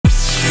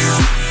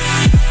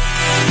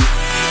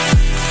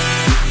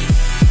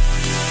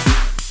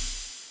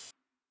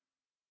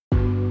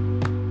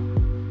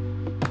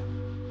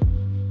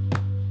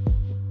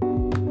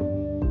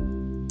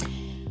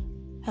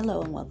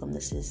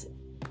This is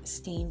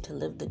Steam to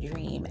Live the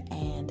Dream,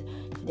 and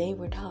today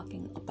we're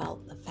talking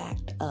about the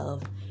fact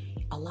of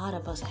a lot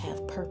of us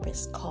have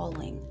purpose,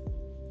 calling,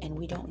 and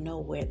we don't know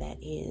where that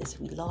is.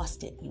 We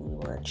lost it when we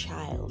were a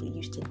child. We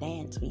used to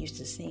dance, we used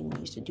to sing, we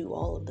used to do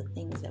all of the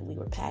things that we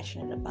were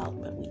passionate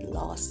about, but we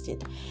lost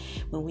it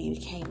when we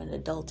became an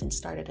adult and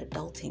started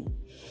adulting.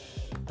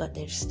 But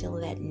there's still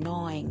that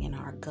gnawing in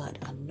our gut,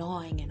 a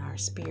gnawing in our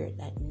spirit,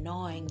 that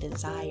gnawing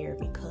desire,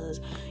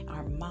 because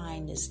our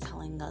mind is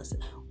telling us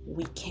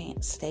we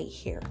can't stay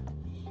here,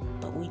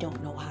 but we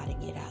don't know how to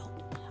get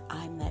out.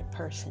 I'm that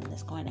person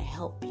that's going to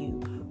help you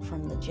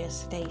from the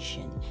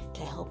gestation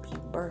to help you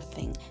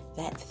birthing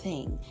that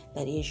thing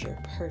that is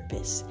your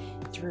purpose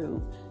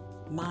through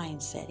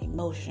mindset,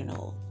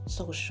 emotional,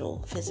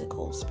 social,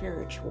 physical,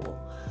 spiritual,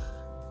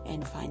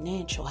 and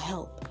financial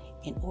help,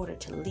 in order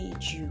to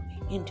lead you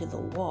into the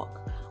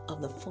walk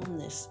of the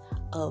fullness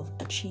of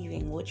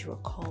achieving what you are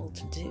called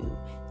to do.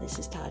 This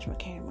is Taj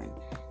McCameron.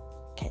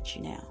 Catch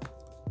you now.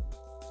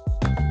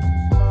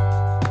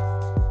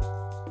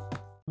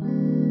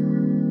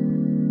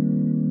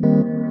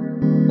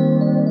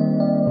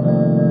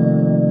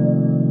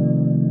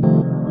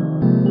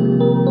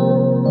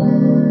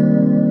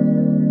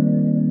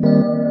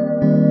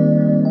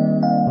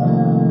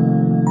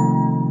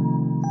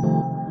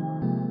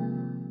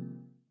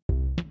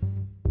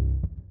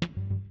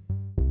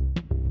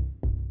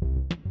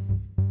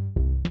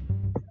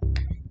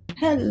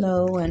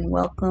 Hello and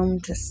welcome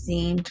to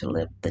Steam to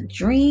Live the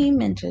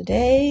Dream, and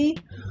today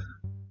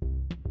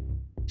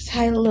the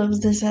title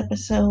of this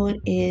episode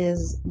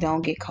is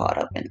Don't Get Caught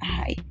Up in the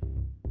Hype.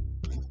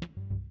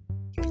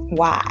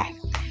 Why?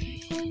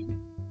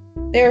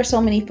 There are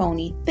so many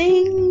phony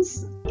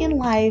things in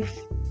life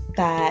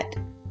that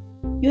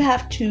you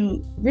have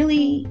to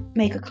really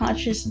make a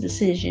conscious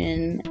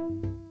decision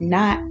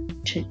not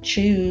to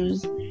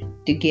choose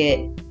to get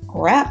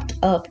wrapped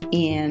up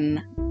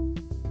in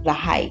the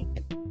hype.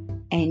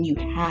 And you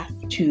have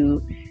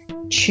to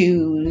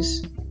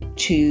choose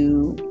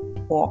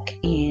to walk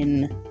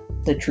in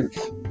the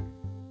truth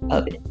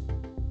of it.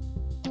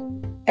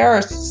 There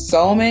are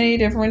so many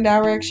different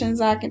directions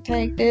I can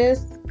take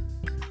this.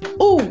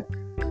 Ooh,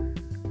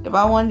 if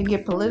I wanted to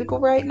get political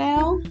right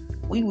now,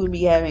 we would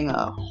be having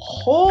a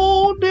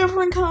whole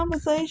different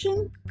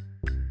conversation.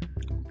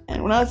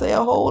 And when I say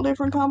a whole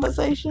different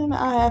conversation,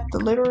 I have to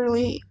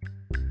literally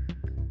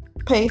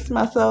pace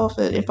myself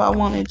if I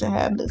wanted to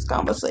have this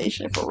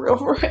conversation for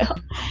real.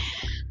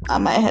 I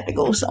might have to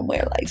go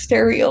somewhere like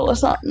stereo or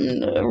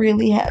something to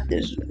really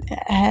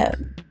have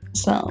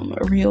some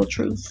real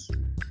truth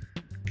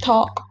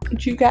talk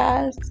with you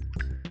guys.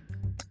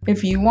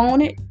 If you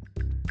want it,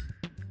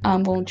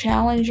 I'm going to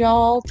challenge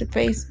y'all to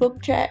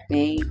Facebook chat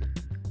me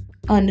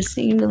on the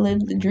Seem to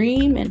Live the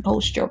Dream and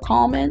post your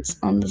comments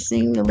on the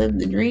Seem to Live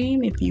the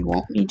Dream if you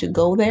want me to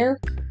go there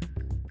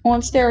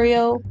on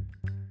stereo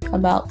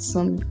about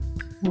some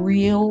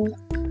real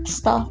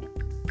stuff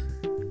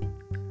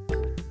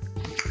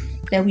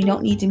that we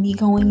don't need to be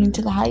going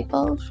into the hype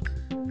of.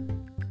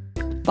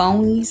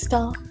 Phony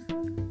stuff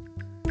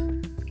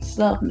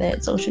that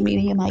social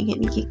media might get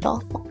me kicked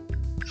off on.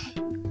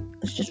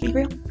 Let's just be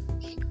real.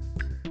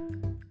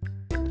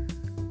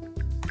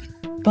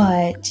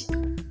 But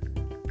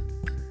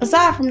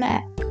aside from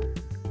that,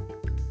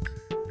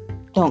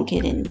 don't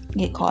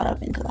get caught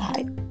up into the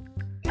hype.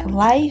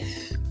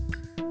 Life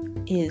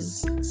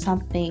is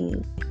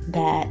something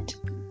that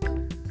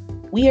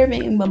we are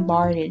being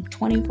bombarded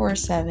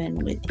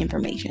 24/7 with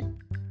information.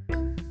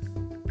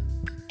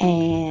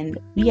 And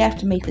we have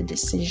to make the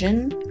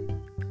decision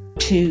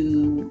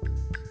to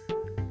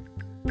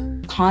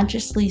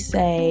consciously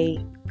say,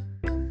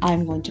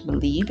 I'm going to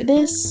believe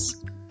this.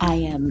 I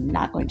am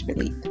not going to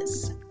believe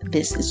this.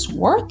 This is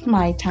worth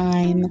my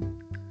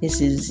time.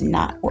 This is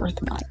not worth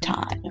my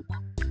time.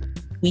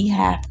 We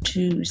have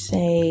to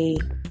say,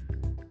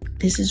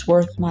 this is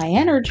worth my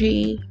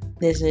energy.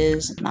 This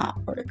is not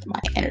worth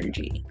my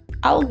energy.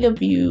 I'll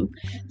give you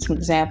some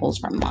examples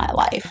from my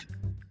life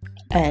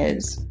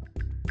as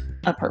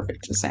a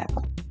perfect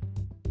example.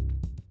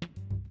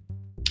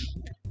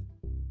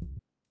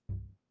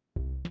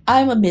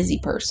 I'm a busy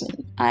person.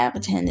 I have a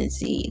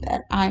tendency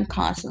that I'm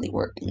constantly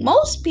working.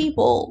 Most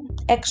people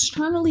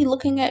externally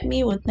looking at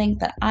me would think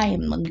that I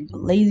am one of the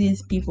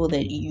laziest people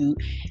that you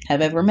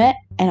have ever met.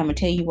 And I'm going to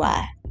tell you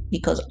why.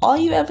 Because all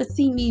you ever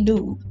see me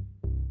do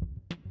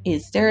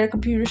is stare at a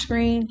computer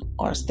screen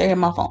or stare at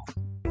my phone.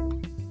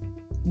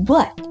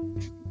 But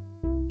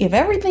if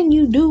everything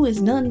you do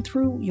is done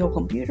through your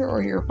computer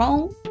or your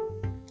phone,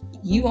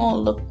 you gonna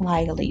look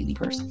like a lazy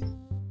person.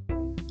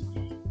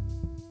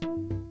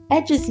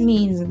 That just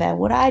means that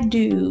what I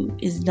do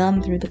is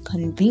done through the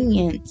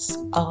convenience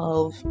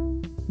of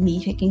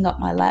me picking up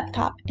my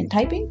laptop and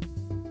typing,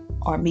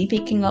 or me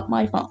picking up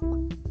my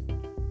phone.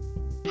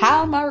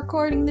 How am I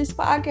recording this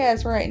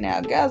podcast right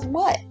now? Guess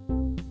what?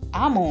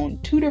 I'm on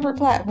 2 different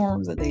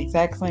platforms at the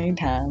exact same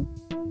time.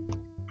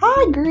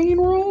 Hi, Green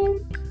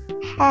Room.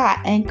 Hi,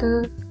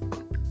 Anchor.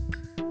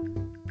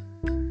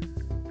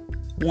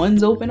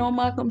 One's open on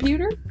my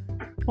computer.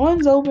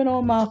 One's open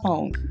on my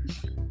phone.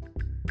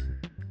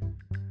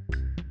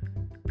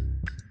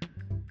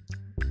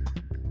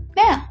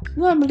 Now,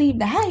 you want to believe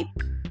the hype?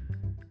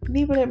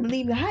 People that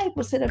believe the hype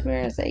will sit up here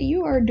and say,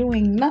 you are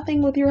doing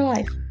nothing with your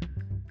life.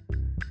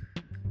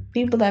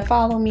 People that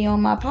follow me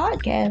on my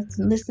podcast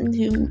and listen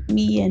to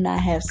me, and I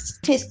have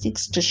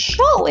statistics to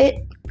show it,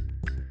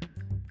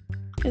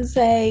 and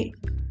say,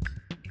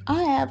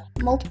 I have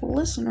multiple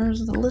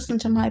listeners that listen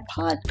to my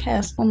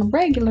podcast on the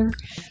regular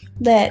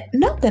that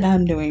know that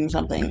I'm doing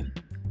something.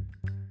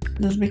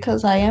 Just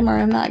because I am or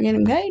am not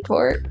getting paid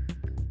for it.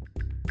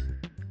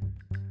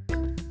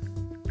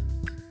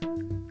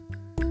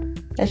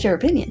 That's your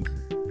opinion.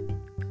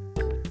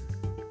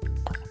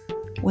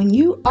 When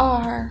you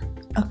are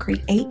a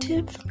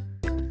creative,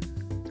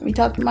 we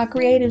talk to my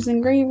creatives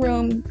in green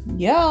room,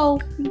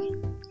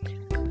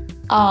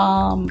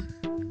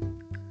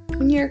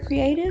 when you're a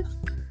creative,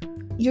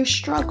 you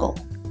struggle.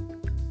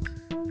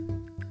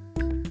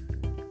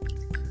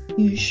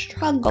 You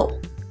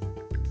struggle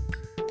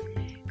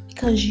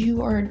because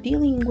you are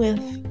dealing with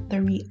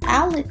the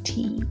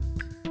reality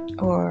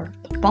or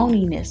the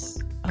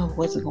phoniness of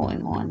what's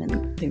going on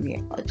in the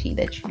reality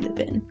that you live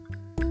in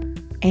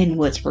and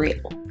what's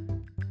real.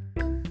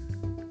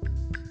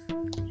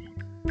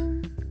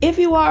 If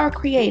you are a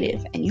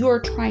creative and you are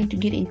trying to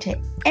get into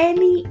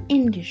any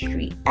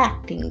industry,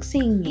 acting,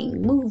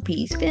 singing,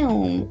 movies,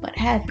 film, what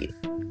have you,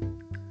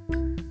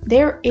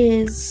 there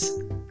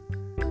is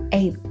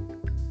a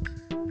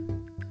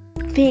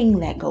thing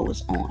that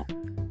goes on.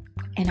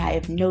 And I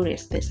have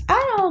noticed this.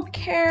 I don't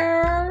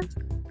care.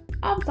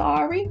 I'm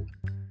sorry.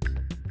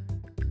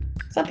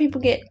 Some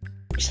people get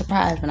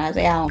surprised when I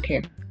say I don't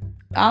care.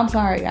 I'm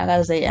sorry. I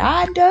gotta say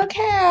I don't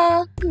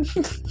care.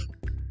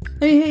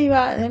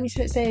 Let me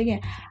say it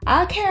again.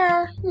 I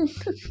care.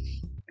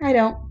 I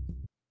don't.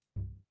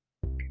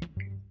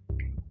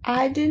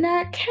 I do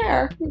not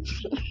care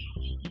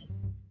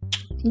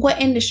what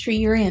industry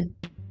you're in.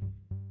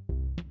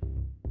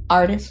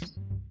 Artist,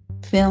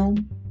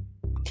 film,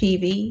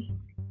 TV,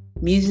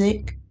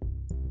 music,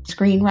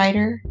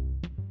 screenwriter,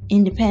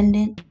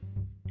 independent,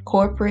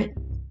 corporate,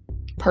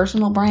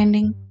 personal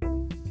branding.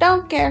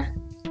 Don't care.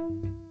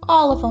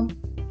 All of them.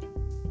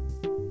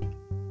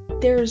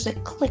 There's a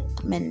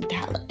clique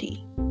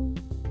mentality.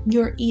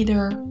 You're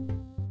either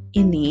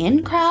in the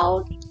in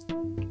crowd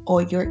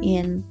or you're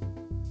in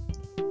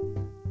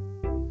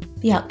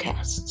the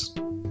outcasts.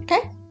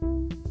 Okay?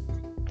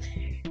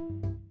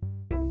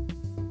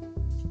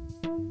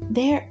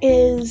 There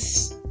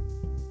is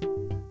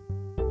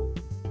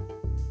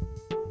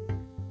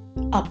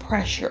a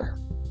pressure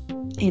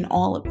in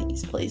all of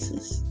these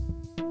places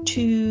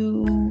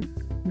to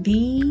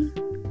be,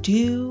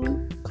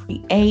 do,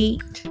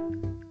 create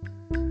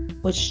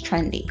what's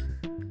trendy.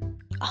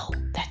 Oh,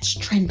 that's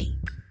trendy.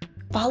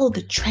 Follow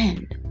the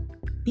trend.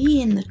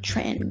 Be in the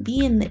trend.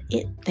 Be in the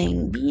it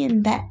thing. Be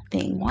in that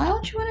thing. Why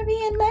don't you want to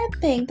be in that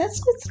thing?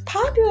 That's what's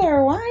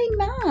popular. Why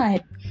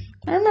not?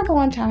 I remember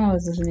one time I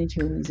was listening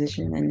to a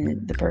musician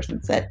and the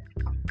person said,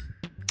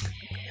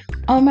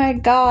 oh my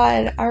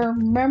God, I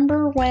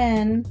remember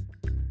when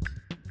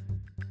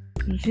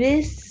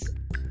this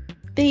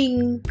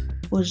thing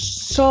was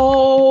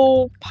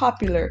so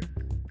popular.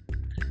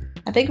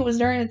 I think it was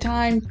during the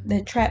time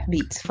that trap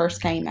beats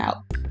first came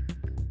out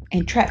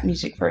and trap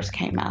music first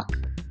came out.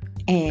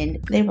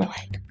 And they were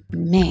like,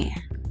 man,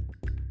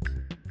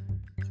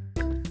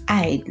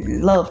 I'd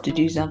love to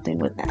do something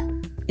with that.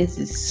 This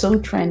is so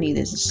trendy.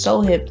 This is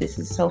so hip. This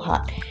is so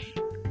hot.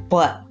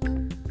 But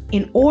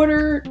in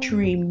order to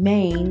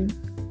remain,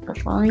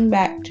 referring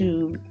back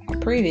to a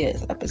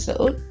previous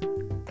episode,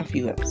 a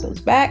few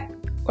episodes back,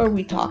 where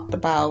we talked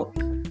about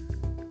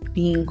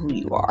being who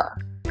you are.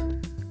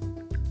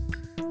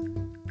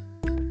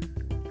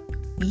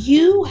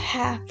 You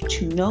have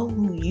to know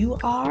who you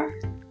are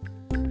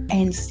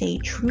and stay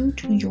true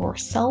to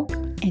yourself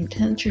and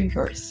center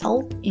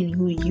yourself in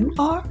who you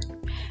are.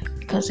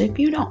 Because if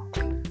you don't,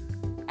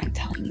 I'm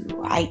telling you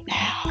right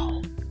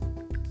now,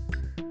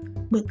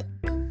 with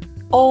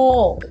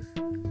all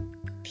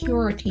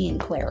purity and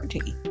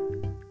clarity,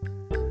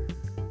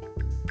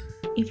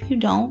 if you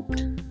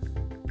don't,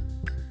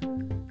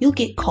 you'll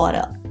get caught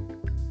up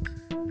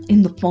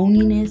in the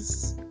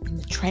phoniness, in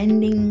the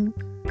trending,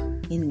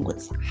 in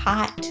what's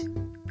hot,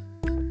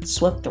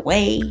 swept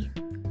away.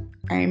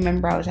 I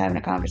remember I was having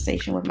a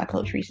conversation with my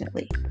coach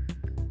recently.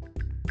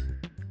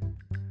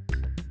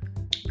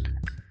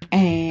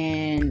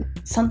 And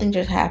something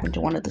just happened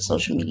to one of the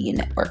social media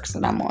networks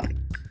that I'm on.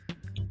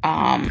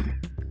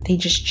 They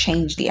just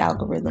changed the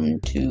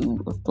algorithm to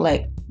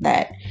reflect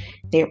that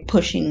they're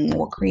pushing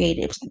more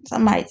creatives. And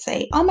some might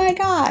say, oh my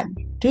God,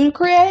 to the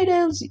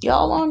creatives,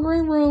 y'all on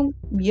Green Room.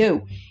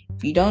 Yo,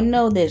 if you don't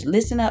know this,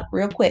 listen up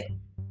real quick.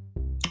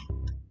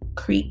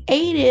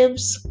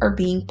 Creatives are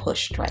being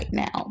pushed right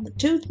now. The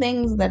two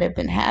things that have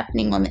been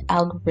happening on the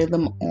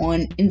algorithm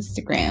on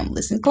Instagram,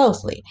 listen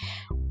closely.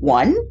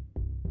 One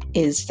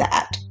is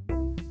that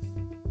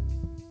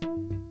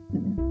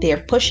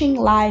they're pushing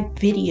live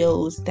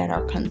videos that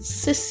are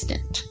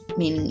consistent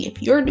Meaning,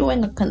 if you're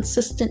doing a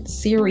consistent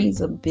series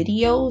of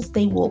videos,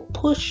 they will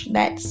push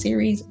that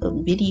series of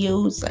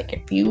videos. Like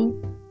if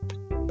you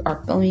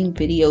are filming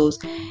videos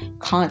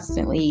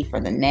constantly for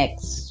the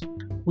next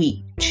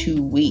week,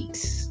 2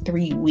 weeks,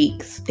 3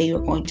 weeks, they are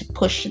going to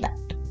push that.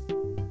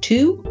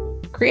 2,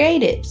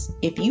 creatives.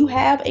 If you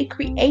have a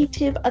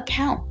creative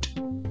account,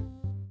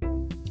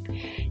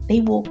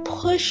 they will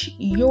push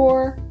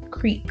your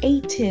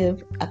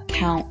creative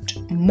account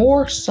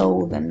more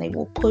so than they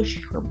will push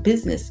your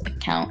business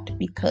account,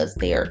 because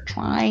they are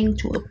trying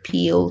to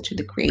appeal to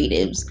the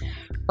creatives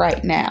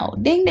right now.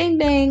 Ding, ding,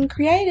 ding.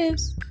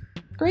 Creatives.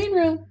 Green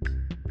room.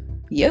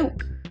 Yo.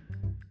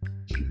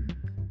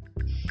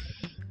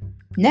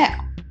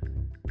 Now,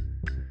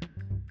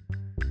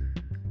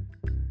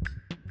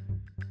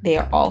 they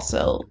are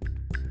also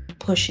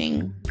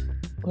pushing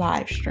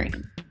live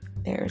stream.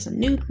 There's a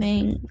new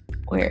thing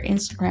where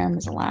Instagram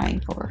is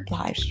allowing for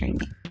live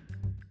streaming.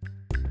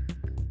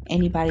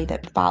 Anybody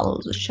that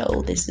follows the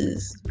show, this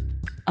is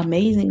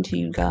amazing to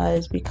you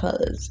guys,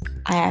 because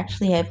I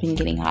actually have been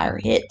getting higher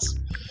hits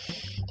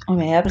on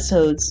my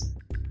episodes,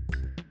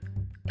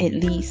 at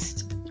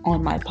least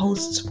on my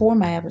posts for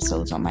my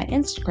episodes on my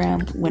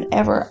Instagram,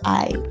 whenever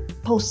I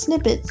post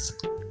snippets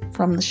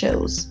from the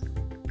shows,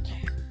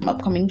 from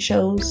upcoming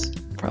shows,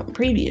 from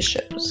previous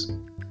shows,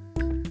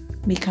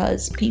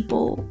 because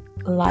people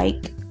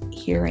like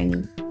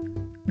hearing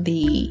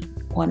the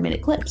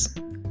 1-minute clips.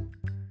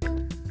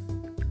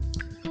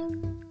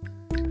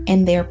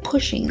 And they're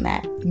pushing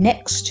that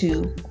next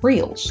to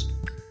Reels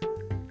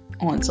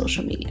on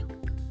social media.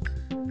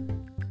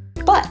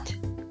 But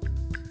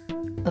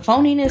the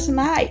phoniness and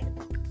the hype,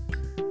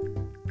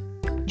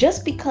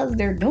 just because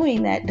they're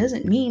doing that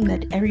doesn't mean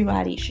that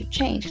everybody should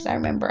change. Because I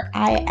remember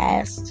I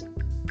asked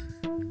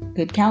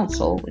Good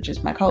Counsel, which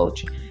is my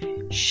coach,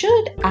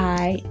 should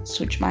I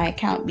switch my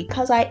account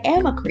because I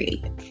am a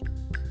creative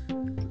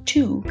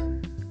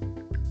to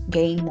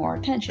gain more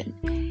attention?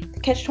 The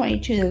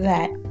catch-22 to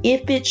that,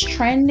 if it's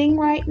trending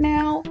right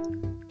now,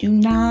 do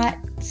not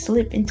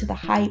slip into the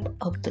hype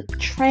of the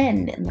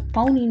trend and the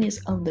phoniness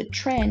of the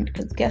trend,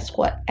 because guess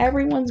what?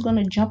 Everyone's going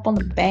to jump on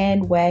the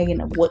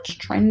bandwagon of what's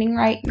trending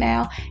right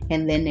now,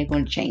 and then they're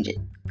going to change it.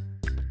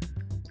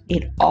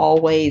 It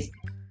always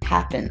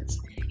happens.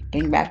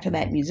 Getting back to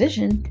that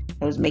musician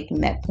that was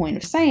making that point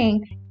of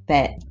saying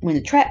that when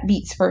the trap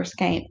beats first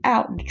came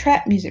out, the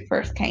trap music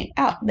first came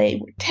out, they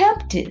were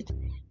tempted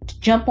to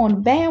jump on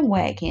the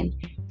bandwagon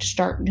to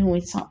start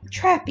doing something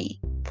trappy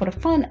for the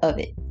fun of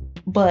it.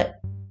 But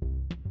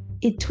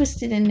it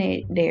twisted in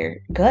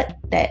their gut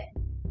that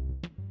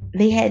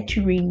they had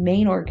to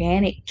remain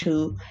organic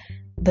to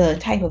the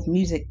type of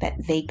music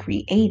that they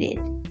created.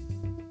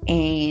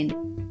 And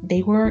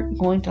they weren't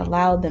going to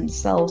allow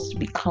themselves to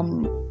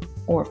become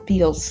or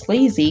feel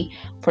sleazy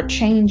for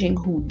changing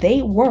who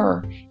they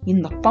were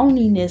in the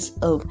phoniness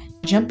of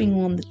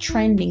jumping on the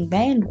trending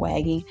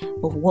bandwagon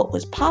of what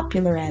was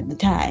popular at the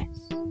time.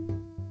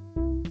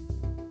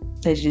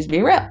 Let's just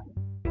be real.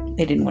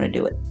 They didn't want to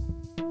do it.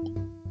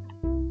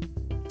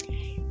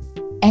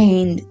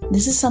 And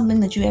this is something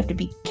that you have to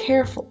be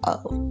careful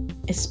of,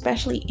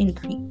 especially in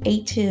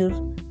creative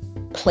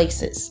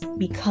places,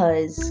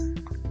 because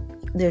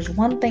there's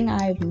one thing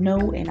I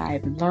know and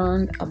I've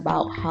learned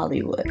about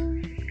Hollywood.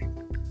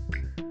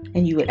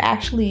 And you would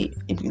actually,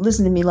 if you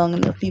listen to me long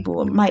enough,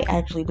 people might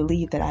actually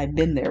believe that I've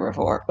been there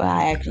before, but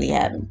I actually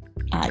haven't.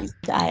 I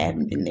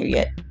haven't been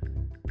there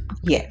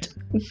yet.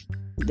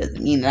 It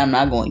doesn't mean that I'm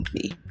not going to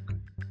be.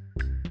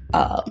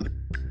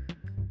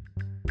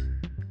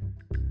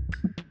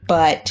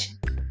 But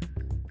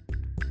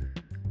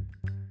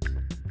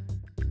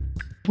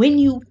when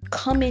you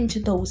come into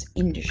those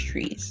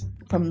industries,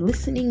 from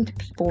listening to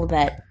people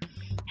that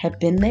have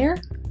been there,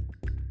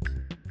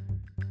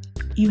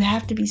 you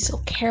have to be so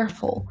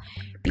careful,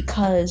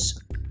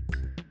 because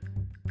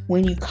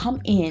when you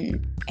come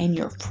in and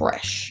you're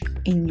fresh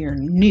and you're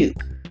new,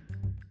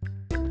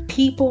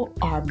 people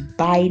are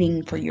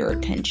biting for your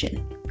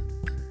attention.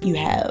 You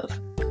have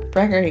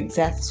record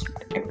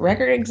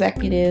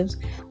executives,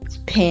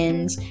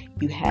 pens,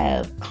 you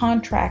have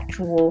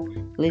contractual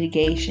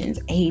litigations,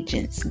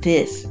 agents,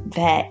 this,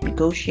 that,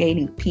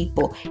 negotiating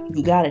people.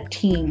 You got a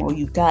team, or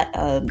you've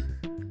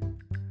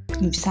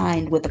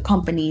signed with a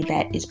company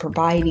that is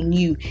providing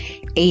you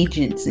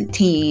agents and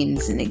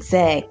teams and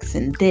execs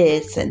and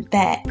this and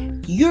that.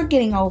 You're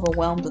getting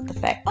overwhelmed with the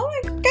fact,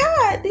 oh my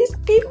God, these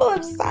people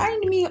have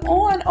signed me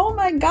on. Oh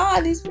my God,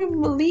 these people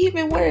believe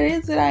in what it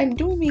is that I'm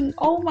doing.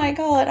 Oh my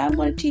God, I'm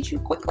going to teach you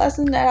a quick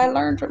lesson that I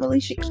learned from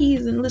Alicia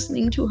Keys and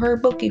listening to her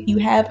book. If you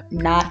have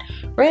not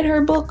read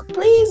her book,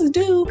 please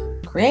do.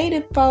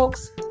 Creative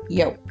folks,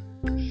 yo.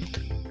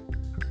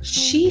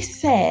 She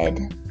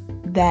said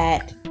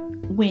that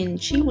when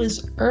she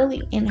was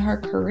early in her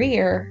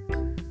career,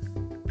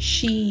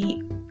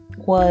 she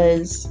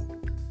was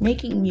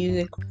making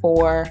music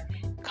for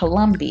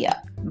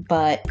Columbia,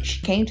 but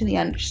she came to the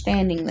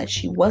understanding that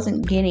she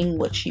wasn't getting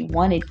what she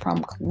wanted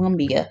from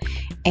Columbia,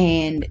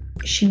 and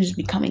she was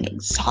becoming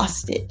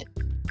exhausted.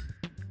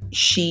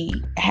 She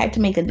had to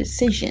make a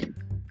decision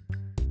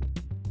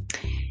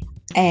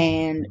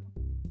And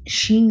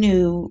she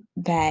knew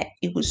that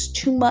it was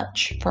too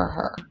much for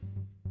her.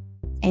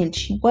 And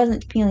she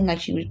wasn't feeling like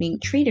she was being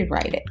treated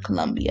right at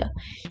Columbia.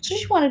 So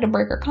she wanted to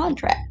break her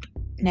contract.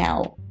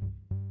 Now,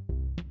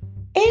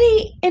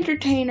 any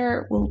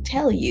entertainer will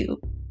tell you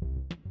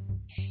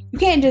you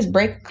can't just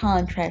break a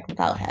contract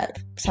without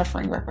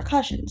suffering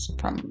repercussions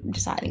from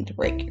deciding to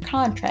break your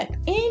contract.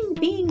 And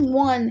being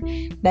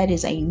one that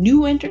is a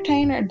new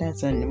entertainer,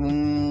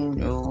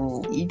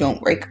 no, you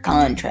don't break a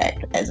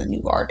contract as a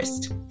new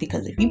artist.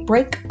 Because if you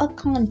break a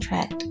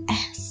contract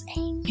as a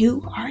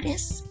new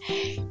artist,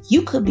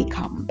 you could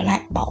become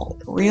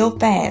blackballed real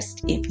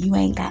fast if you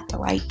ain't got the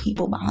right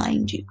people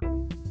behind you.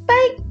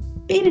 Thank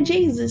be to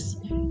Jesus,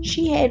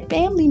 she had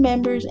family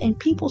members and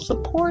people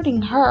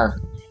supporting her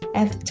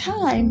at the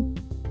time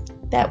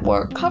that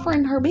were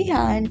covering her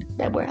behind,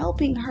 that were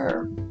helping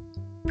her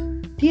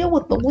deal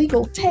with the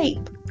legal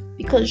tape,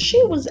 because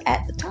she was,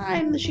 at the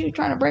time that she was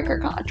trying to break her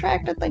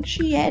contract, I think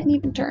she hadn't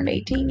even turned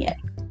 18 yet.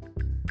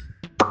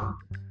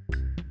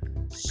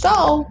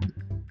 So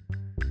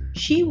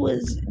she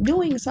was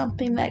doing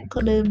something that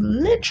could have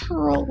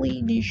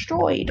literally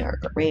destroyed her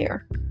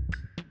career.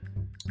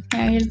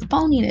 Now here's the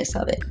phoniness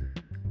of it.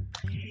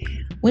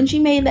 When she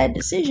made that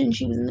decision,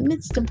 she was in the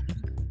midst of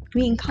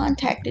being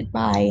contacted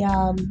by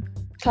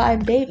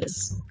Clive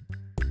Davis.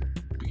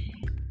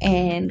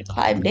 And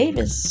Clive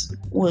Davis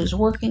was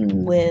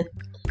working with,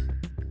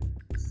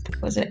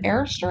 was it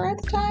Arista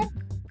at the time?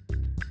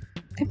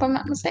 If I'm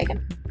not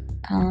mistaken.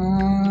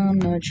 I'm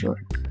not sure.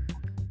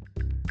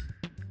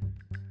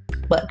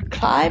 But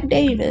Clive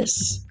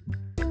Davis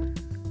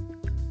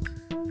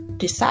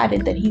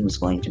decided that he was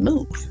going to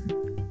move.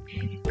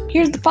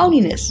 Here's the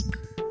phoniness.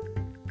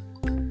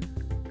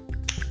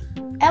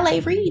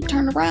 L.A. Reid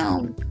turned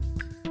around.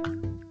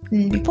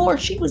 And before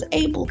she was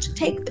able to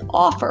take the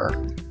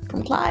offer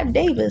from Clive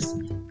Davis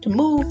to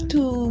move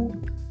to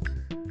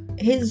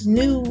his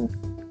new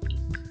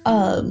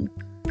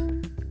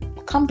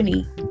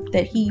company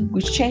that he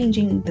was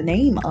changing the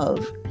name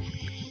of,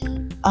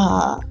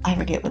 I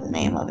forget what the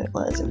name of it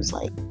was. It was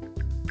like,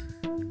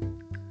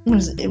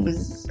 it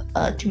was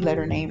a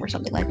 2-letter name or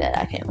something like that.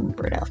 I can't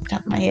remember it off the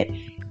top of my head.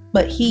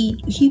 But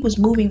he was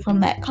moving from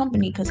that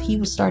company because he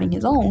was starting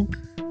his own,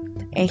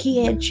 and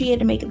she had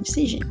to make a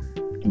decision.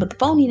 But the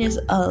phoniness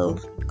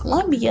of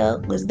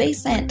Columbia was they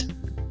sent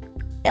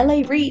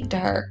L.A. Reid to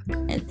her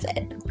and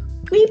said,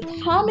 "We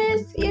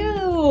promise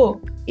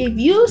you, if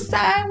you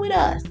sign with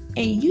us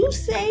and you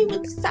say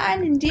with the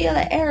signing deal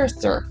at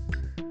Arista,"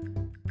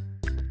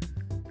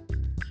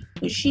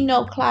 but she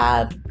know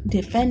Clive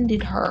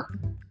defended her.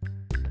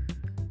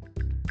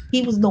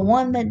 He was the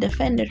one that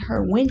defended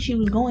her when she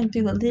was going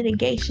through the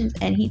litigations,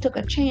 and he took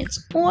a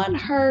chance on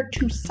her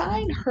to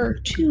sign her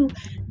to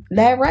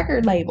that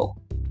record label.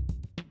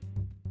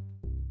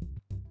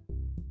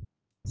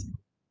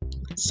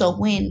 So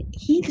when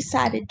he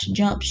decided to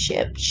jump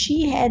ship,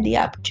 she had the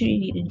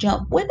opportunity to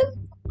jump with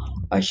him,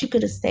 or she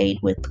could have stayed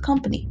with the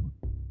company.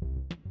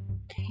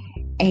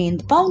 And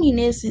the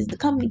phoniness is the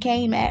company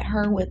came at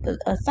her with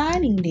a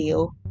signing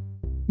deal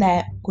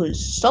that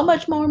was so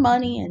much more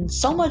money and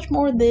so much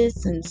more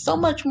this and so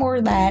much more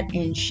that,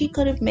 and she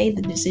could have made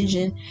the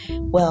decision,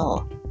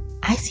 well,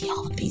 I see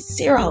all of these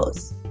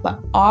zeros, but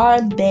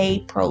are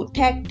they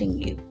protecting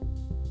you?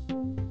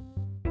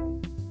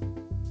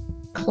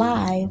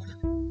 Clive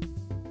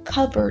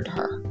covered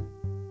her.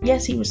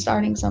 Yes, he was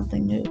starting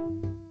something new.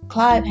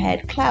 Clive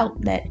had clout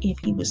that if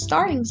he was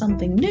starting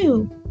something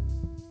new,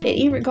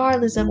 that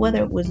regardless of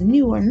whether it was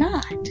new or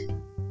not,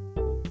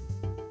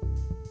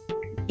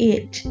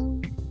 it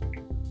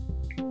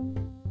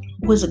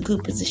was a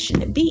good position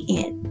to be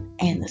in.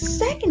 And the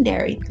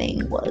secondary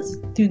thing was,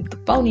 through the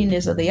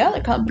phoniness of the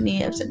other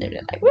company, of sitting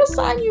there like, we'll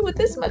sign you with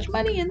this much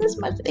money and this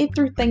much. They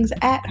threw things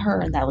at her,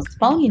 and that was the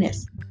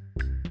phoniness.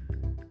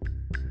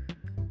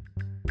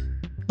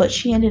 But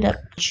she ended up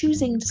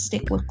choosing to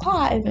stick with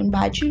Clive, and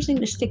by choosing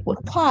to stick with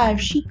Clive,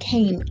 she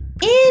came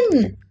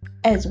in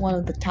as one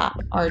of the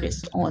top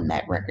artists on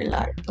that record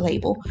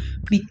label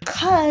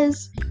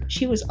because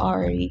she was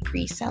already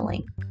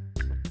pre-selling.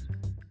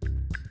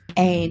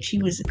 And she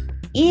was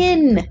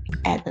in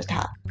at the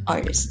top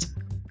artist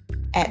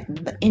at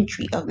the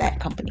entry of that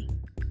company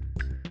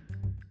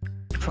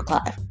for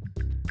Clive.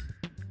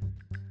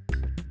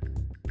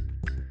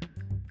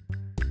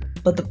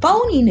 But the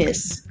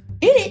phoniness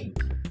in it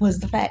was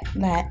the fact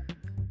that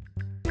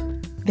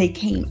they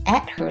came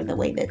at her the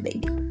way that they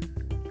did.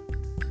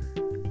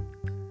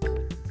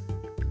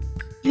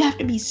 You have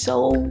to be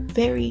so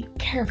very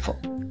careful,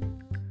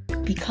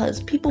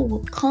 because people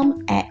will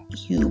come at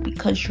you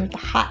because you're the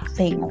hot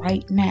thing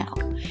right now,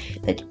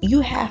 that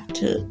you have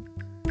to,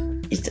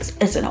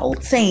 it's an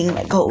old saying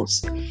that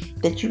goes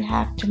that you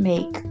have to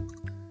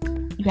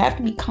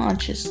be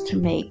conscious to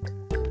make,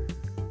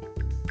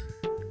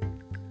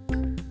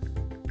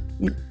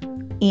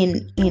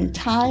 in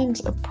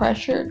times of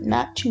pressure,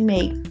 not to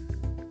make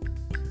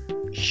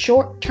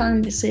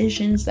short-term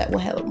decisions that will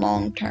have a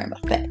long-term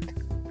effect,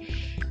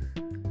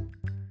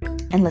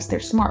 unless they're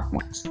smart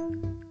ones.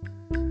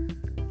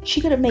 She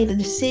could have made a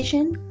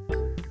decision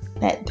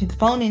that through the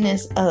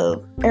phoniness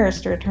of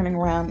Arister turning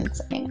around and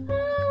saying,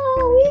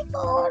 "Oh, we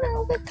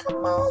gonna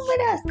come on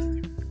with us.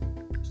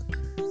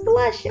 You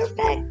wash your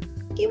back.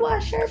 You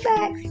wash her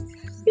back.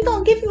 We're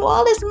gonna give you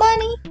all this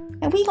money,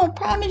 and we gonna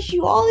promise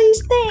you all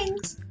these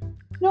things."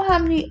 You know how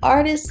many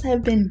artists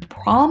have been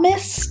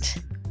promised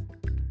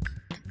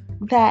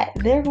that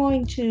they're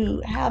going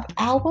to have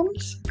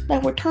albums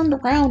that were turned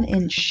around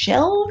and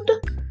shelved,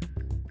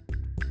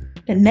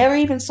 that never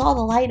even saw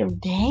the light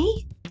of day?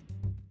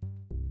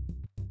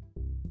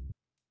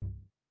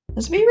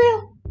 Let's be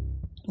real.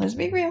 Let's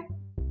be real.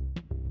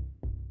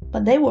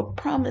 But they were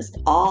promised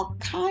all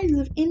kinds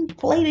of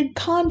inflated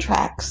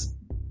contracts.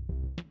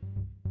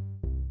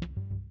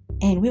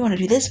 And we want to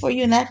do this for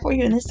you and that for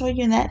you and this for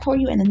you and that for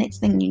you. And the next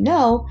thing you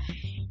know,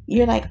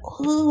 you're like,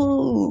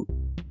 ooh,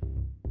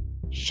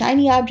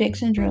 shiny object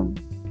syndrome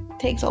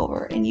takes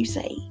over. And you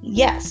say,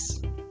 yes.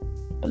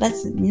 But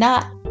that's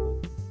not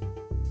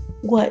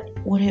what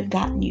would have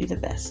gotten you the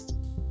best.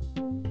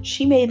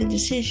 She made the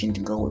decision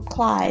to go with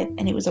Clive,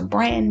 and it was a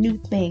brand new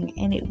thing,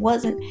 and it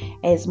wasn't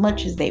as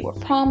much as they were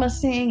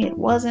promising. It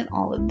wasn't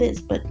all of this,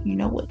 but you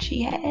know what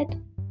she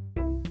had?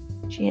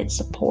 She had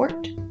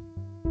support.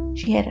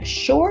 She had a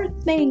sure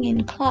thing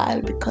in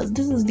Clive, because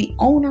this is the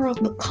owner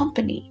of the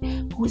company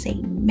who is a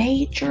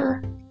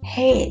major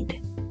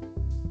head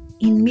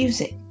in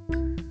music,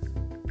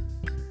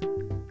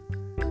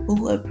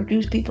 who have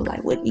produced people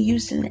like Whitney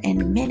Houston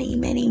and many,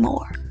 many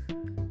more.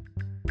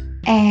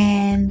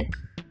 And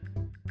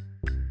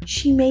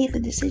she made the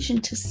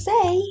decision to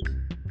say,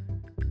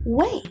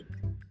 wait,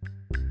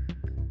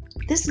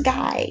 this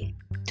guy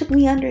took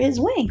me under his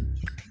wing.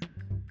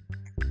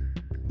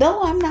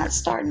 Though I'm not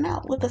starting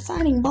out with a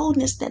signing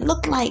boldness that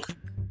looked like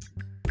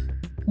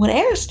what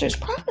Arister's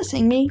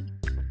promising me,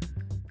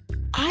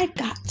 I've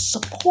got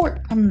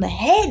support from the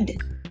head.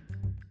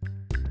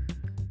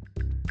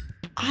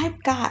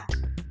 I've got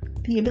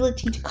the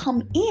ability to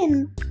come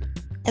in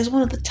as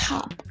one of the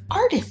top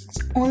artists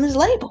on this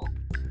label.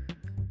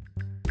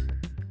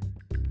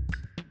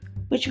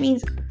 Which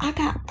means I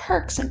got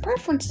perks and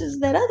preferences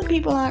that other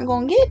people aren't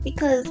going to get,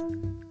 because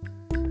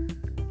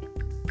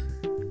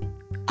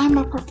I'm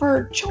a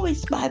preferred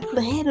choice by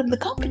the head of the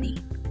company.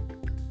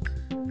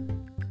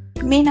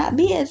 It may not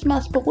be as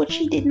much, but what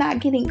she did not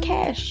get in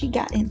cash, she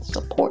got in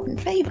support and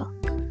favor.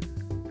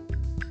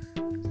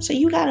 So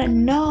you got to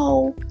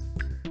know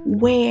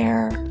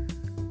where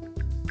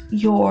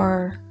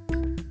your,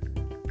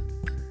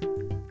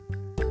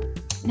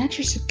 not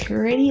your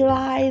security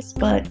lies,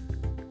 but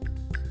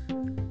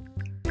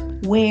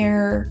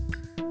where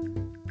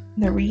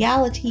the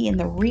reality and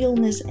the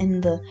realness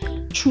and the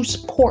true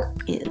support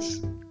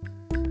is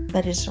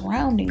that is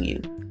surrounding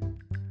you.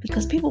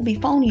 Because people be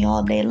phony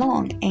all day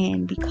long,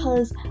 and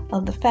because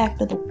of the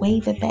fact of the way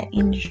that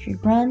industry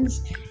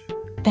runs,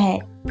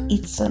 that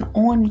it's an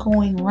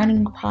ongoing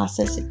running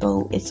process.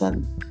 It's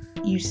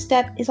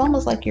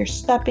almost like you're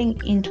stepping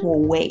into a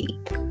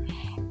wave,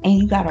 and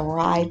you got to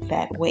ride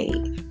that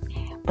wave.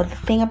 But the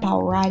thing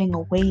about riding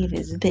a wave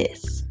is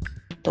this: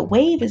 the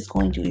wave is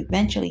going to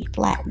eventually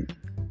flatten.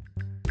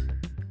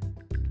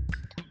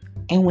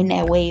 And when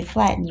that wave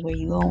flattens, where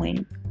you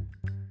going?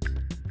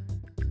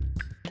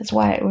 That's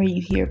where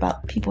you hear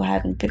about people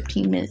having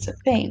 15 minutes of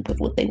fame. But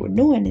what they were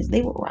doing is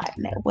they were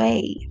riding that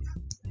wave.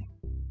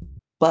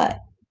 But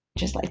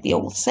just like the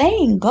old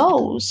saying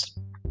goes,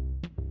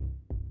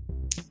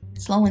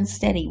 slow and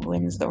steady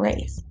wins the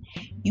race.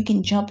 You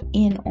can jump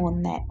in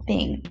on that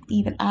thing.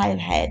 Even I've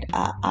had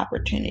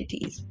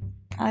opportunities.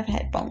 I've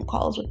had phone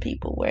calls with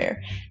people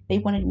where they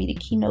wanted me to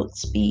keynote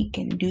speak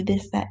and do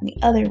this, that, and the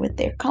other with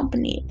their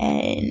company,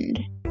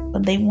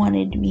 but they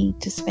wanted me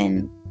to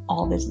spend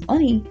all this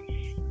money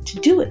to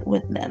do it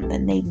with them.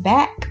 Then they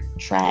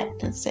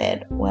backtracked and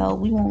said, well,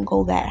 we won't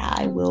go that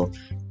high. We'll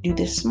do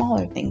this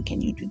smaller thing.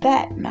 Can you do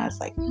that? And I was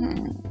like,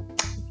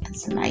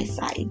 that's a nice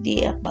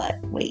idea,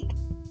 but wait.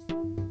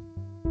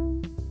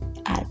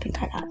 I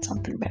think I got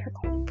something better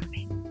going for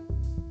me.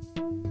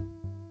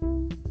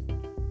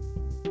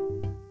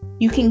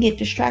 You can get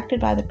distracted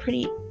by the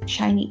pretty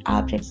shiny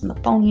objects and the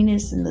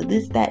phoniness and the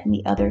this, that, and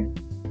the other,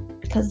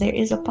 because there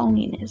is a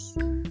phoniness.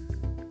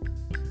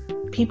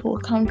 People will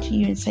come to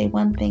you and say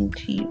one thing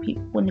to you.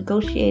 People will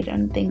negotiate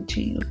one thing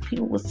to you.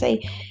 People will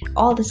say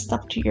all this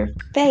stuff to your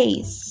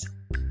face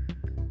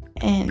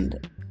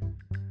and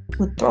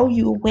will throw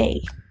you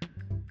away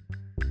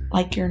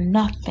like you're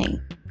nothing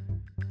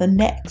the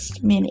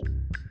next minute.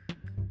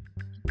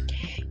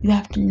 You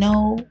have to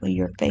know where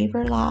your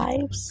favor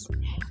lies,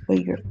 where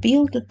your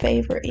field of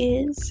favor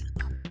is,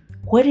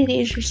 what it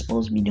is you're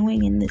supposed to be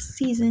doing in this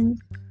season,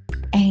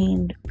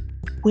 and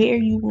where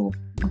you will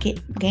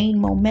gain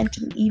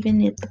momentum,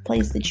 even if the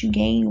place that you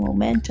gain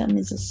momentum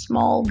is a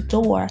small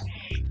door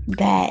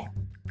that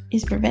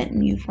is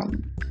preventing you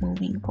from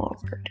moving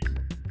forward.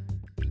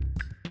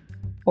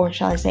 Or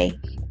shall I say,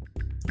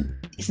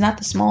 it's not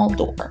the small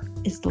door,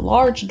 it's the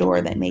large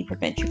door that may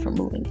prevent you from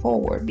moving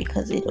forward,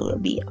 because it'll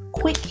be a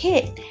quick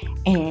hit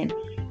and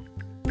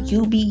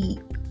you'll be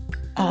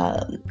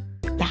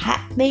the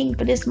hot thing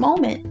for this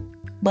moment,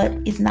 but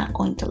it's not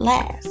going to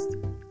last.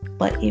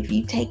 But if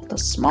you take the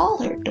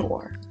smaller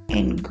door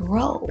and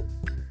grow,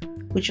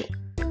 which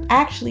will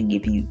actually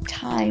give you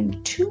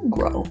time to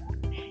grow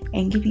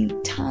and give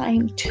you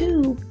time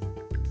to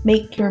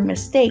make your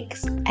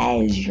mistakes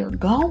as you're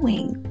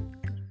going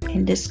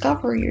and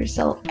discover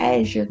yourself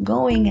as you're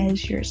going,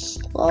 as you're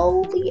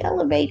slowly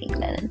elevating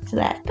into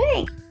that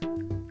thing,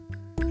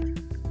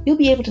 you'll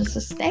be able to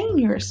sustain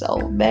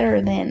yourself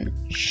better than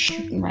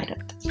shooting right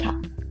up to the top.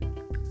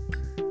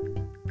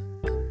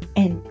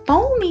 And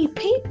phony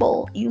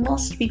people you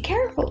must be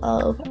careful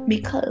of,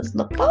 because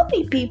the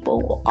phony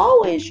people will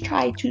always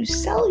try to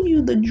sell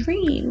you the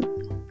dream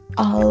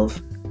of,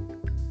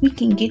 we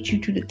can get you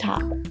to the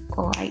top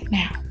right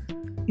now.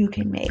 You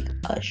can make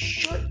a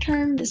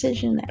short-term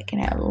decision that can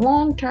have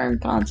long-term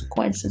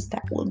consequences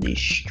that will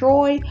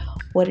destroy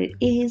what it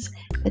is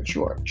that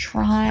you are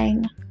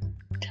trying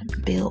to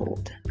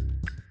build.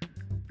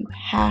 You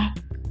have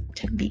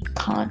to be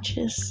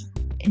conscious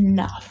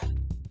enough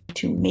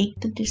to make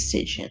the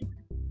decision.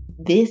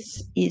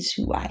 This is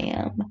who I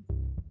am.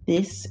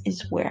 This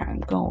is where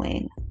I'm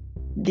going.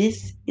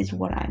 This is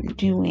what I'm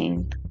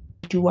doing.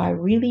 Do I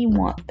really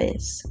want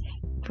this?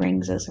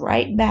 Brings us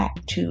right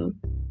back to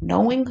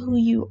knowing who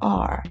you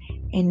are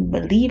and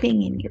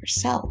believing in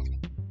yourself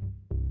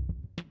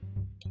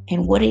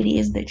and what it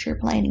is that you're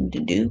planning to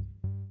do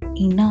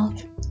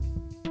enough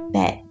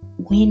that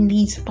when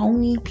these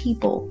phony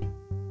people,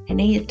 and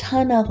they a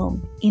ton of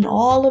them in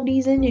all of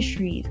these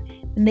industries,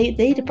 and they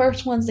the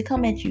first ones to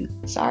come at you.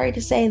 Sorry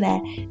to say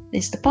that.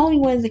 It's the phony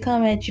ones that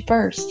come at you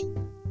first.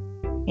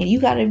 And you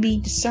got to be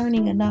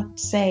discerning enough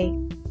to say,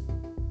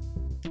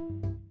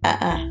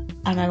 I'm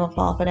not going to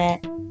fall for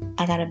that.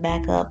 I got to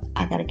back up.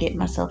 I got to get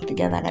myself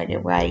together. I got to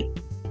get right.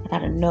 I got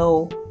to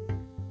know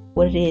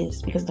what it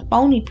is. Because the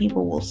phony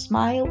people will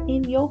smile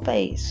in your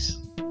face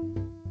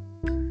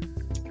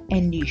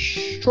and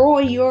destroy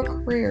your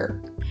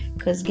career.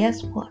 Because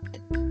guess what?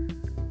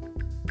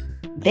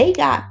 They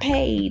got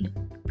paid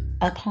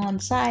upon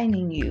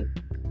signing you.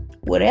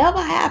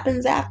 Whatever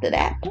happens after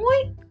that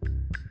point,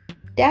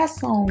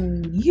 that's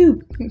on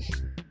you.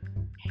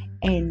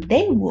 And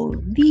they will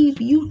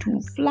leave you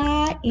to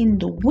fly in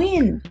the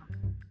wind.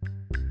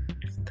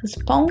 Because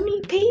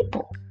phony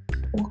people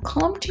will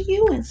come to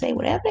you and say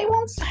whatever they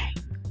want to say.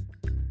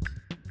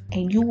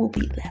 And you will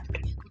be left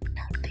with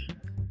nothing.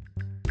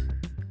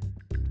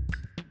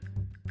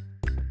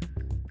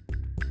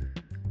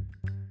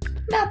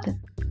 Nothing.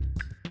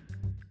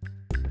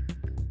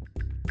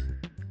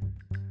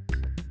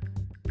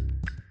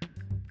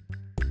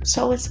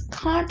 So it's a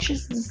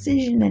conscious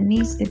decision that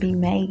needs to be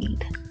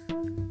made.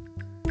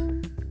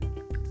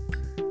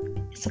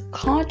 It's a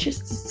conscious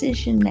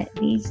decision that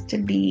needs to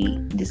be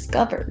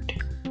discovered.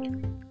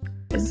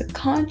 It's a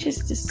conscious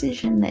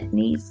decision that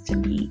needs to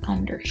be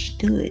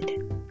understood.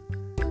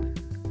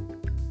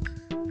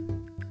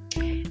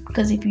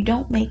 Because if you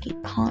don't make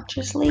it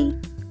consciously,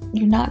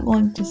 you're not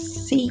going to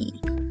see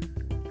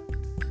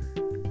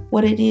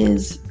what it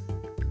is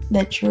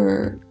that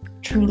you're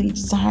truly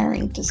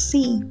desiring to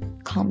see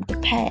come to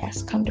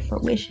pass, come to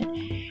fruition,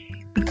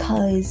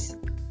 because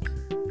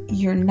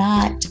you're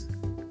not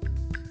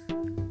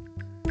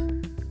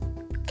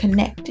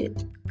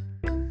connected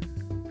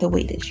the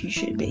way that you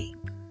should be.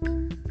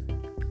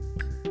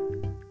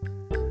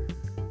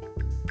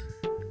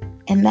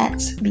 And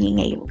that's being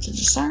able to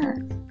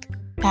discern.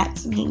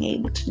 That's being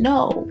able to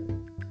know.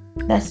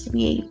 That's to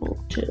be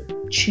able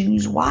to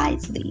choose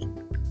wisely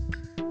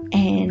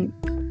and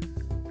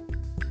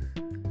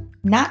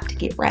not to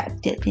get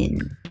wrapped up in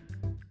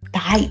the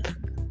hype,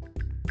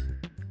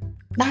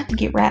 not to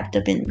get wrapped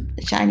up in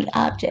the shiny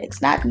objects,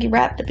 not to get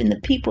wrapped up in the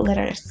people that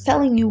are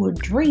selling you a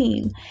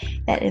dream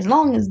that as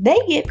long as they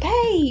get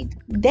paid,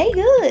 they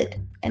good.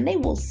 And they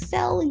will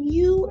sell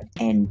you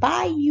and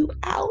buy you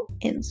out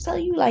and sell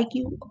you like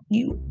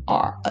you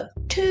are a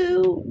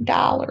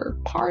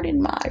 $2,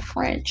 pardon my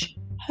French,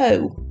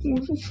 hoe.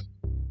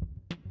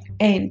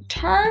 And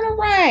turn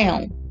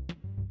around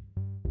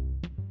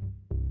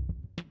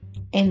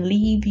and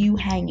leave you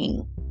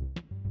hanging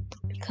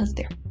because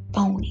they're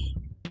phony.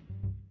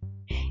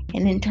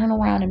 And then turn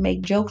around and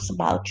make jokes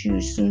about you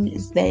as soon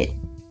as they've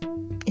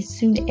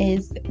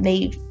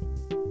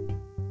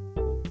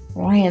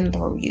ran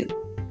through you.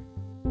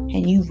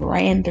 And you've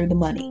ran through the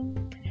money.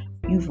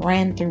 You've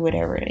ran through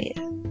whatever it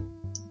is.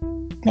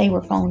 They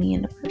were phony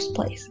in the first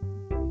place.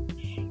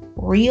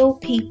 Real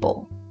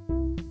people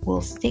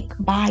will stick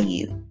by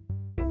you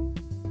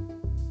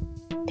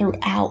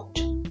throughout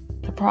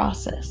the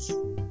process.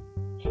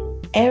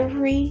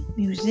 Every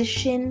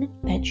musician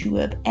that you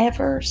have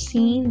ever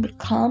seen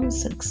became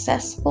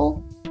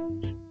successful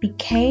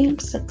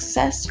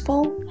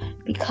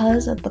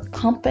because of the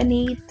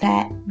company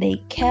that they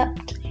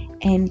kept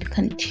and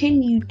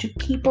continued to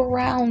keep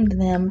around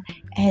them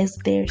as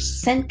their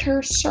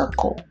center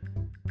circle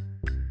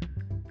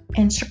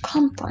and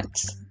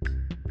circumference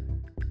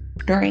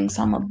during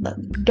some of the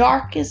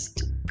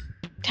darkest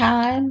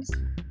times,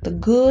 the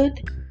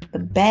good, the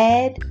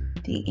bad,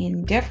 the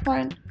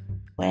indifferent,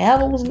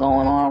 whatever was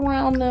going on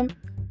around them,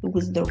 it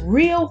was the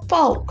real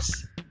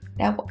folks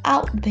that were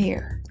out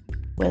there,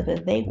 whether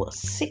they were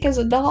sick as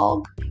a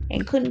dog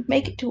and couldn't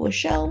make it to a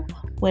show,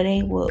 whether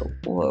they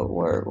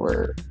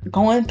were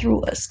going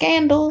through a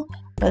scandal,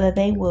 whether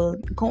they were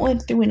going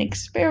through an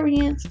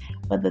experience,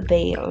 whether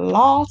they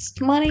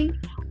lost money,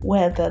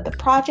 whether the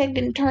project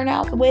didn't turn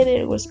out the way that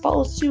it was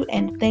supposed to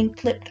and thing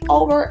flipped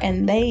over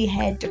and they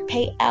had to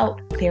pay out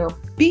their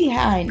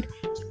behind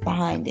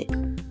it.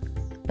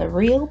 The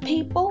real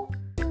people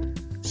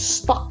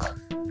stuck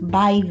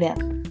by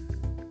them.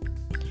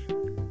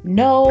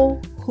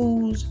 Know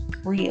who's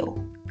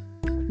real.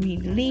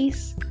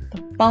 Release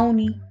the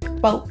phony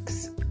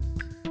folks.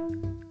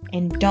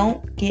 And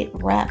don't get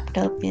wrapped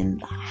up in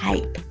the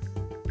hype.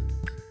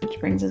 Which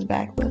brings us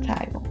back to the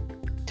title.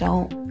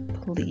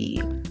 Don't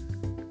believe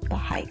the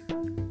hype.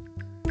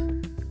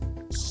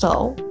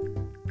 So,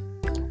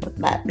 with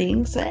that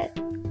being said,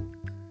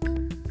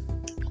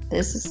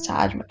 this is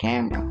Taj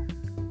McCamera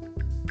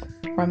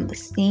from The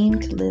Steam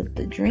to Live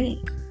the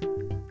Dream.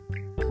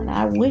 And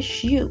I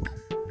wish you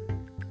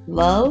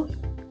love,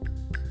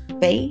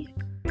 faith,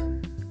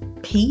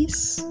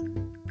 peace,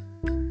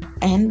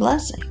 and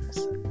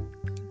blessings.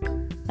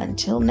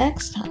 Until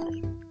next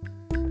time.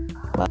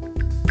 Bye.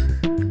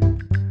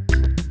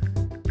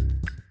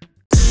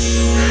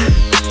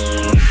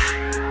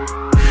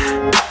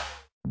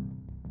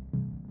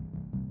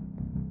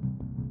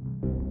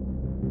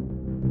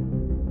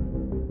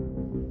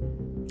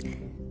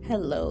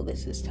 Hello,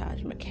 this is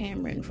Taj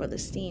McCamera for The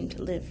Steam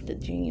to Live the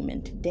Dream,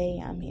 and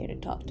today I'm here to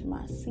talk to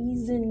my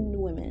seasoned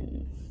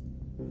women.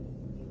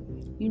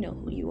 You know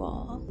who you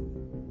are.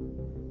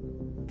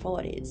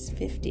 40s,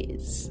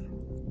 50s,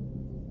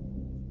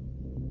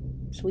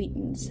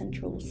 sweetened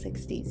central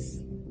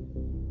 60s.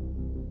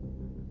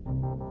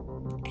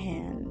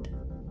 And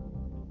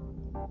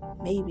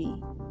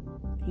maybe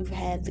you've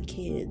had the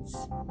kids,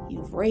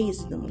 you've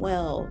raised them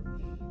well,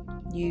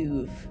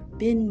 you've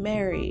been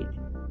married,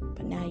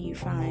 but now you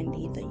find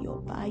either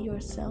you're by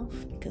yourself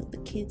because the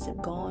kids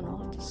have gone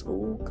off to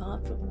school,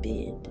 God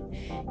forbid,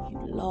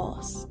 you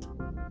lost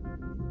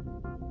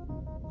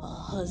a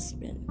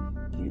husband,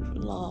 you've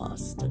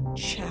lost a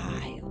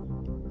child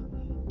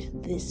to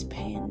this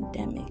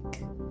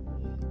pandemic,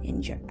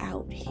 and you're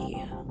out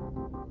here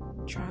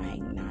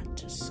trying not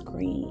to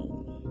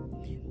scream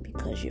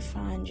because you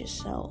find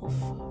yourself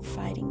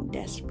fighting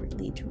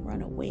desperately to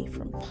run away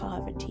from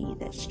poverty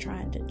that's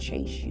trying to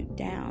chase you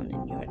down,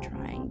 and you're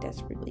trying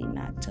desperately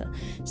not to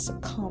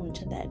succumb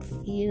to that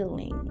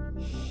feeling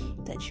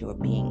that you're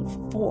being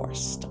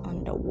forced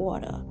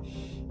underwater,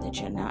 that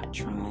you're not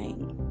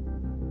trying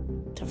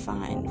to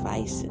find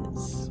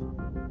vices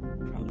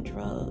from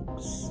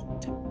drugs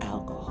to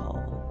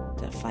alcohol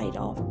to fight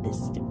off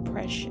this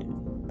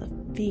depression, the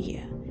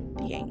fear,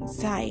 the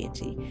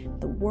anxiety,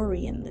 the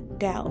worry, and the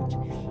doubt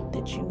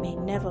that you may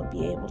never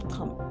be able to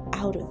come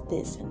out of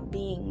this. And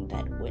being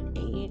that what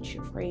age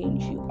of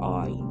range you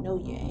are, you know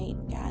you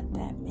ain't got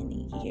that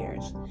many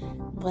years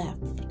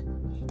left,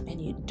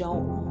 and you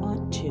don't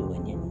want to,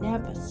 and you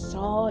never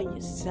saw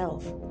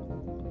yourself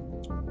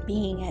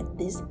being at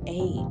this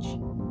age,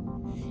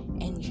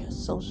 and your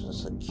Social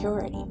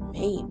Security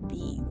may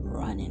be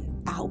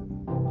running out,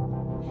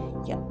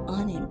 your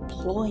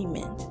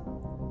unemployment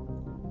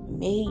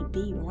may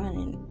be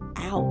running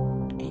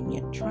out, and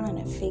you're trying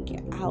to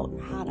figure out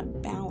how to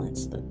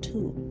balance the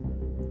two,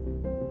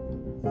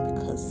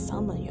 because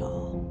some of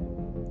y'all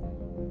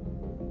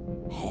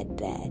had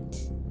that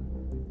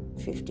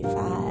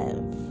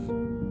 55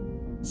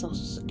 Social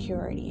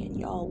Security and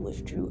y'all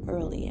withdrew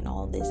early, and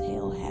all this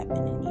hell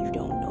happened, and you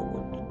don't know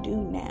what to do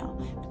now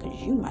because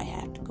you might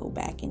have to go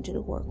back into the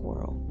work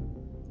world.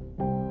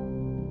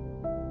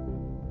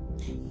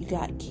 You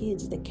got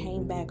kids that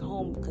came back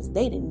home because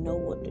they didn't know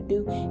what to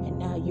do, and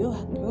now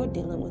you're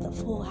dealing with a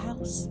full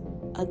house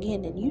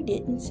again, and you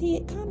didn't see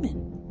it coming.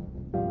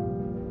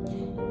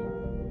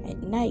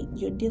 At night,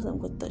 you're dealing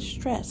with the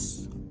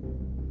stress.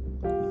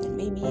 And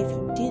maybe if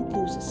you did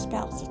lose a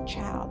spouse, a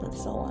child, and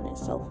so on and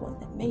so forth,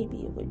 then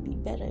maybe it would be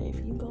better if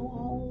you go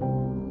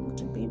home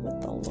to be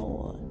with the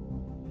Lord.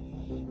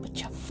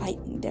 But you're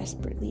fighting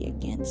desperately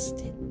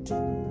against it,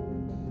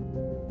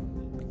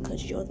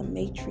 because you're the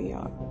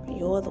matriarch.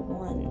 You're the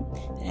one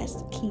that has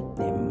to keep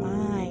their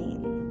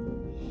mind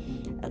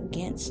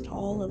against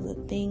all of the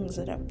things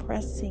that are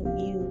pressing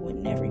you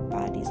when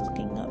everybody's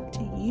looking up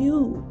to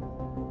you.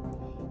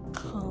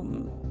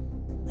 Come,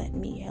 let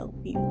me help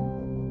you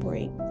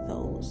break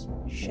those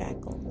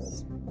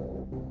shackles.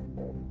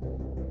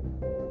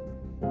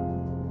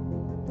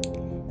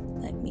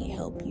 Let me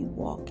help you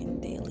walk in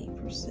daily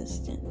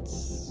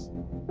persistence.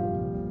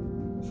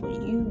 For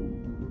you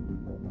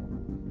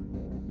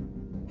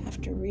have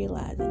to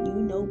realize that you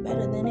know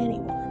better than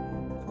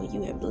anyone, for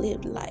you have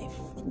lived life,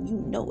 and you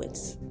know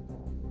it's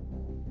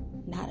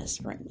not a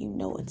sprint, you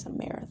know it's a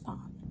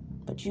marathon,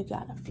 but you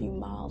got a few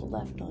miles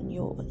left on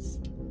yours.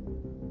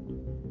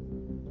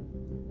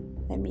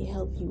 Let me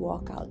help you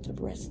walk out the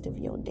rest of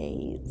your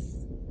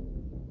days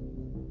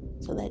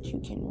so that you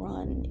can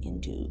run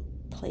into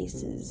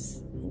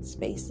places and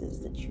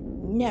spaces that you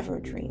never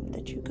dreamed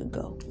that you could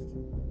go.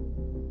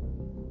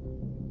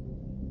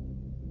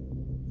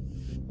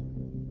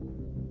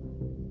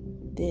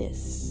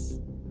 This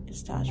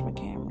is Taj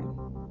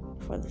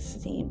McCameron for the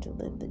Steam to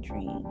Live the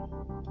Dream.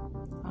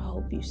 I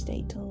hope you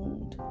stay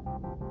tuned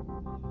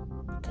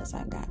because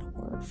I got a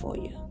word for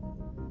you.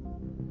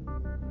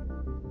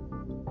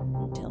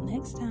 Until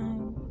next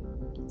time,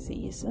 see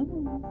you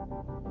soon.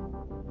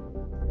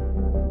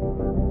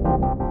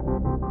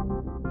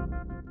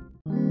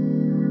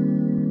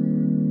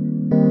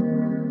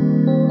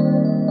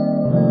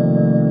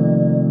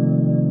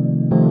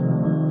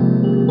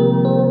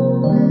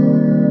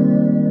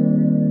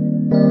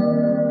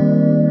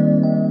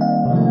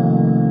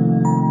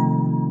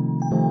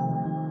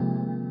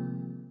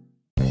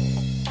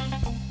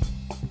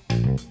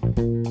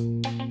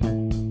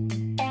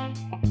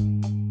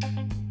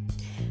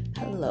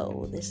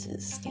 Hello, this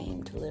is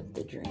Steam to Live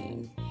the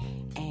Dream,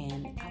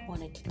 and I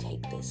wanted to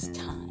take this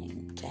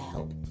time to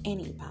help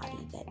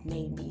anybody that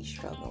may be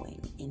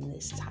struggling in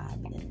this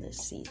time and in this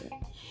season.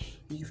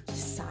 You've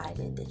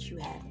decided that you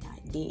have an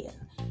idea,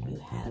 you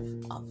have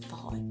a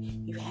thought,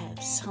 you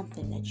have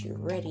something that you're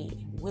ready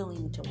and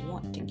willing to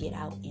want to get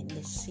out in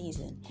this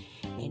season,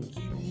 and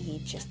you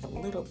need just a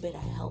little bit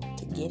of help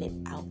to get it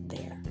out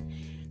there.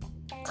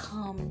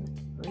 Come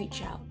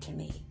reach out to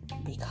me,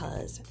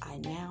 because I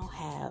now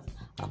have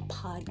a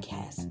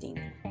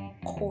podcasting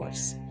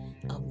course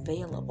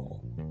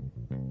available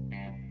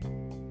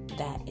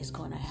that is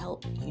going to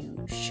help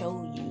you,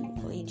 show you,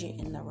 lead you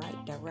in the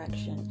right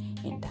direction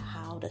into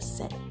how to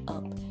set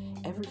up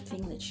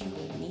everything that you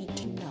will need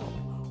to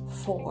know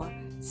for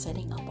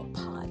setting up a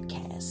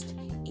podcast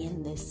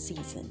in this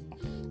season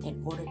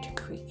in order to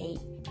create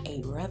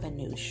a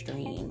revenue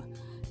stream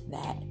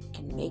that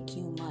can make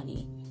you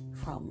money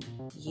from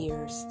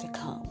years to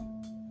come.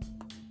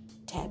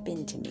 Tap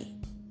into me.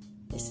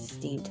 This is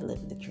Steam to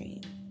Live the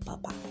Dream.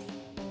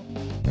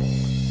 Bye-bye.